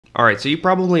Alright, so you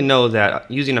probably know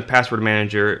that using a password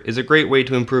manager is a great way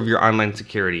to improve your online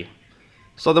security.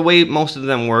 So the way most of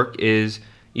them work is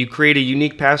you create a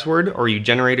unique password, or you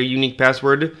generate a unique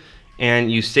password,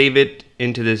 and you save it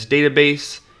into this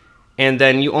database, and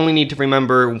then you only need to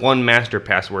remember one master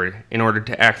password in order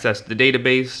to access the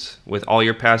database with all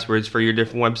your passwords for your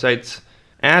different websites.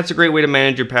 And that's a great way to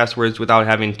manage your passwords without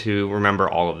having to remember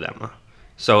all of them.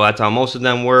 So that's how most of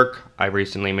them work. I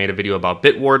recently made a video about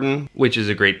Bitwarden, which is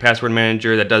a great password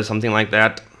manager that does something like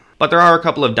that. But there are a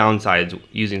couple of downsides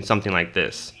using something like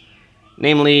this,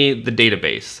 namely the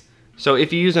database. So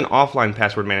if you use an offline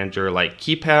password manager like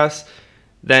Keepass,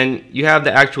 then you have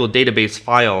the actual database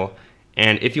file,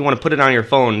 and if you want to put it on your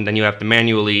phone, then you have to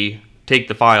manually take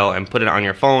the file and put it on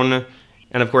your phone.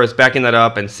 And of course, backing that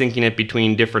up and syncing it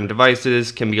between different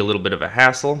devices can be a little bit of a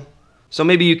hassle. So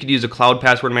maybe you could use a cloud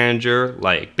password manager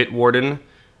like Bitwarden,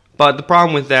 but the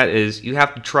problem with that is you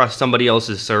have to trust somebody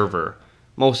else's server.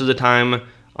 Most of the time,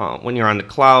 when you're on the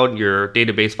cloud, your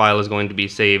database file is going to be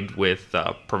saved with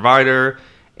a provider,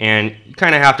 and you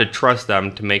kind of have to trust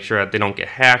them to make sure that they don't get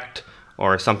hacked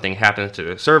or something happens to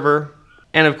the server.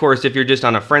 And of course, if you're just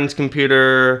on a friend's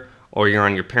computer or you're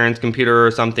on your parents' computer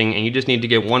or something and you just need to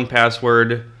get one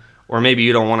password, or maybe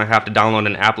you don't want to have to download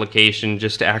an application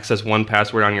just to access one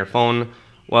password on your phone,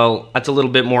 well, that's a little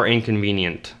bit more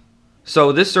inconvenient.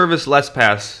 So this service,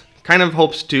 LessPass, kind of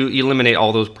hopes to eliminate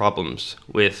all those problems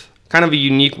with kind of a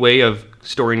unique way of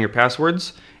storing your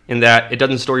passwords, in that it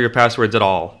doesn't store your passwords at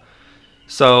all.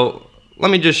 So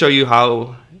let me just show you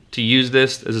how to use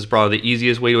this. This is probably the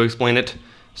easiest way to explain it.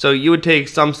 So you would take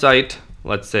some site,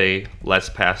 let's say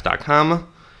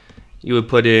LessPass.com, you would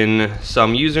put in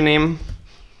some username,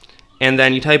 and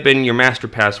then you type in your master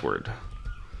password,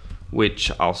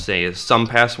 which I'll say is some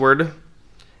password,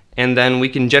 and then we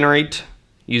can generate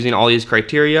using all these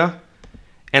criteria,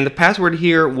 and the password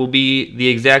here will be the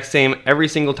exact same every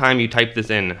single time you type this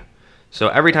in. So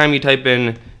every time you type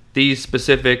in these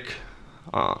specific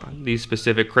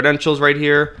credentials right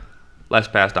here,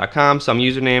 LessPass.com, some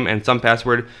username and some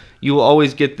password, you will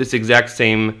always get this exact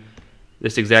same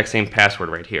password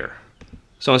right here.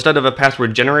 So instead of a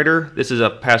password generator, this is a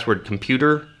password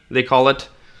computer, they call it.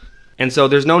 And so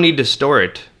there's no need to store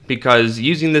it, because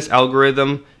using this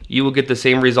algorithm, you will get the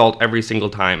same result every single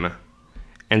time.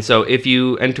 And so if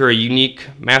you enter a unique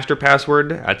master password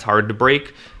that's hard to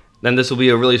break, then this will be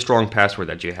a really strong password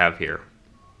that you have here.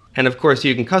 And of course,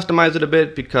 you can customize it a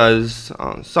bit, because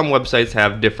some websites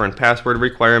have different password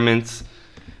requirements.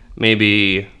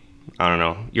 Maybe, I don't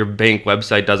know, your bank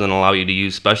website doesn't allow you to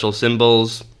use special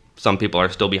symbols. Some people are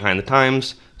still behind the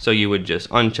times, so you would just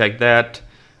uncheck that.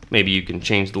 Maybe you can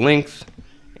change the length,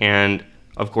 and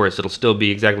of course it'll still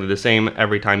be exactly the same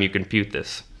every time you compute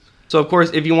this. So of course,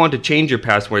 if you want to change your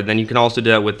password, then you can also do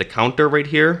that with the counter right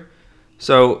here.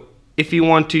 So if you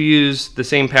want to use the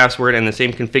same password and the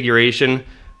same configuration,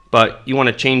 but you want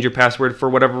to change your password for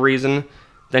whatever reason,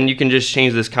 then you can just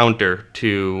change this counter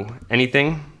to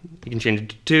anything. You can change it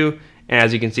to 2, and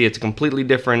as you can see, it's a completely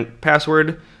different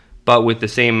password, but with the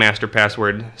same master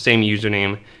password, same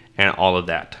username, and all of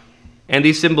that. And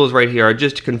these symbols right here are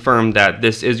just to confirm that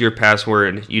this is your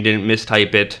password, you didn't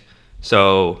mistype it.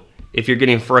 So if you're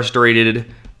getting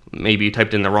frustrated, maybe you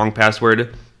typed in the wrong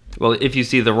password, well, if you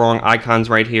see the wrong icons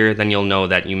right here, then you'll know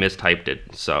that you mistyped it.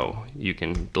 So you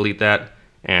can delete that,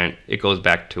 and it goes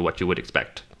back to what you would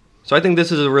expect. So I think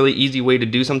this is a really easy way to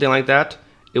do something like that.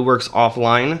 It works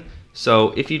offline. So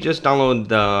if you just download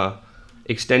the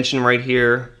extension right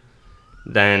here,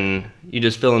 then you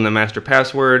just fill in the master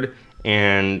password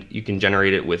and you can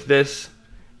generate it with this.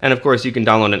 And of course, you can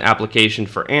download an application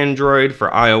for Android, for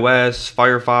iOS,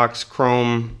 Firefox,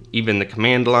 Chrome, even the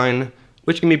command line,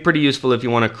 which can be pretty useful if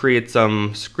you want to create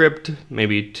some script,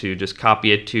 maybe to just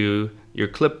copy it to your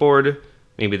clipboard.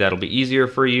 Maybe that'll be easier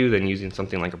for you than using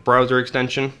something like a browser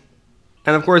extension.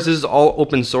 And of course, this is all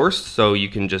open source, so you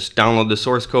can just download the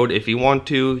source code if you want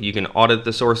to. You can audit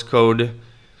the source code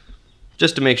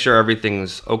just to make sure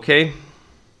everything's okay.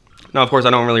 Now, of course, I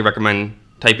don't really recommend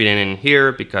typing it in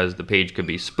here because the page could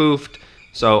be spoofed.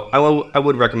 So I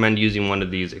would recommend using one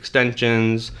of these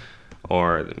extensions,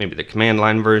 or maybe the command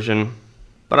line version.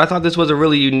 But I thought this was a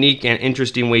really unique and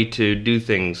interesting way to do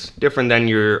things, different than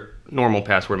your normal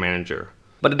password manager.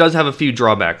 But it does have a few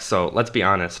drawbacks, so let's be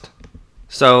honest.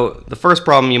 So the first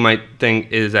problem you might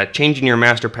think is that changing your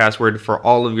master password for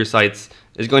all of your sites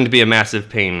is going to be a massive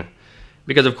pain.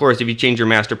 Because of course, if you change your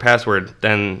master password,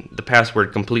 then the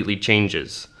password completely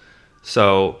changes.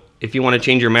 So if you want to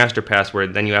change your master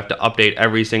password, then you have to update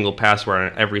every single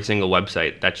password on every single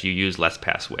website that you use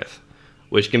LessPass with,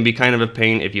 which can be kind of a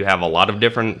pain if you have a lot of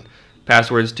different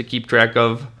passwords to keep track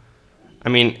of. I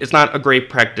mean, it's not a great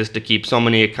practice to keep so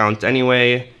many accounts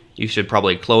anyway. You should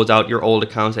probably close out your old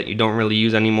accounts that you don't really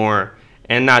use anymore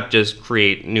and not just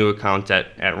create new accounts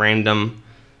at random.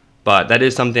 But that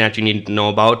is something that you need to know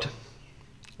about.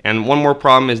 And one more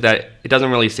problem is that it doesn't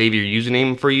really save your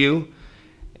username for you.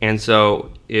 And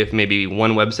so if maybe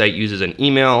one website uses an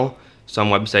email, some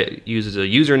website uses a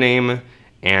username,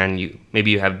 and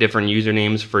maybe you have different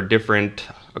usernames for different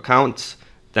accounts,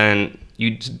 then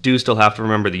you do still have to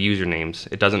remember the usernames.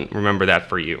 It doesn't remember that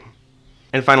for you.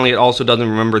 And finally, it also doesn't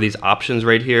remember these options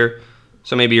right here.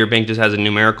 So maybe your bank just has a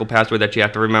numerical password that you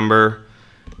have to remember,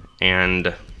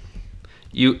 and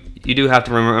you do have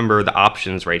to remember the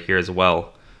options right here as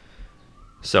well.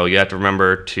 So you have to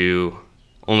remember to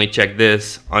only check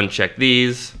this, uncheck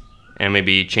these, and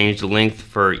maybe change the length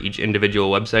for each individual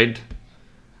website.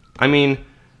 I mean,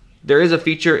 there is a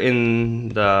feature in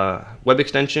the web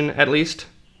extension, at least,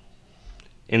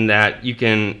 in that you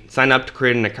can sign up to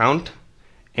create an account.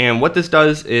 And what this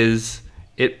does is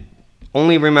it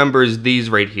only remembers these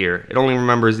right here. It only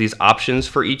remembers these options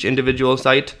for each individual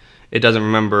site. It doesn't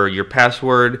remember your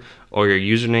password or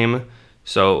your username.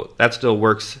 So that still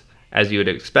works as you would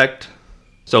expect.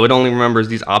 So it only remembers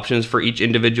these options for each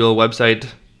individual website.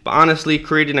 But honestly,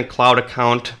 creating a cloud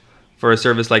account for a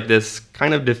service like this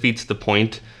kind of defeats the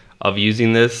point of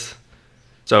using this.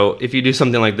 So if you do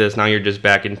something like this, now you're just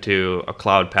back into a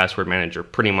cloud password manager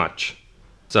pretty much.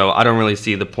 So I don't really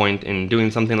see the point in doing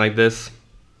something like this.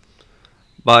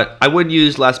 But I would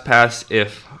use LastPass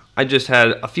if I just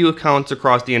had a few accounts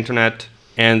across the internet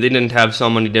and they didn't have so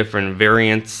many different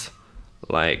variants.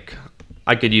 Like,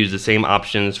 I could use the same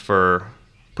options for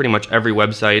pretty much every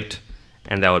website,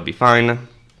 and that would be fine.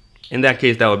 In that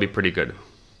case, that would be pretty good.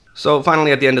 So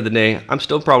finally, at the end of the day, I'm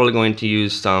still probably going to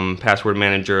use some password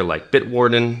manager like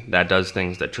Bitwarden that does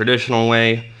things the traditional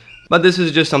way. But this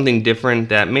is just something different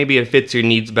that maybe it fits your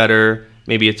needs better,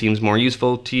 maybe it seems more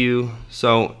useful to you.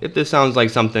 So if this sounds like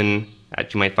something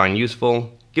that you might find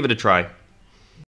useful, give it a try.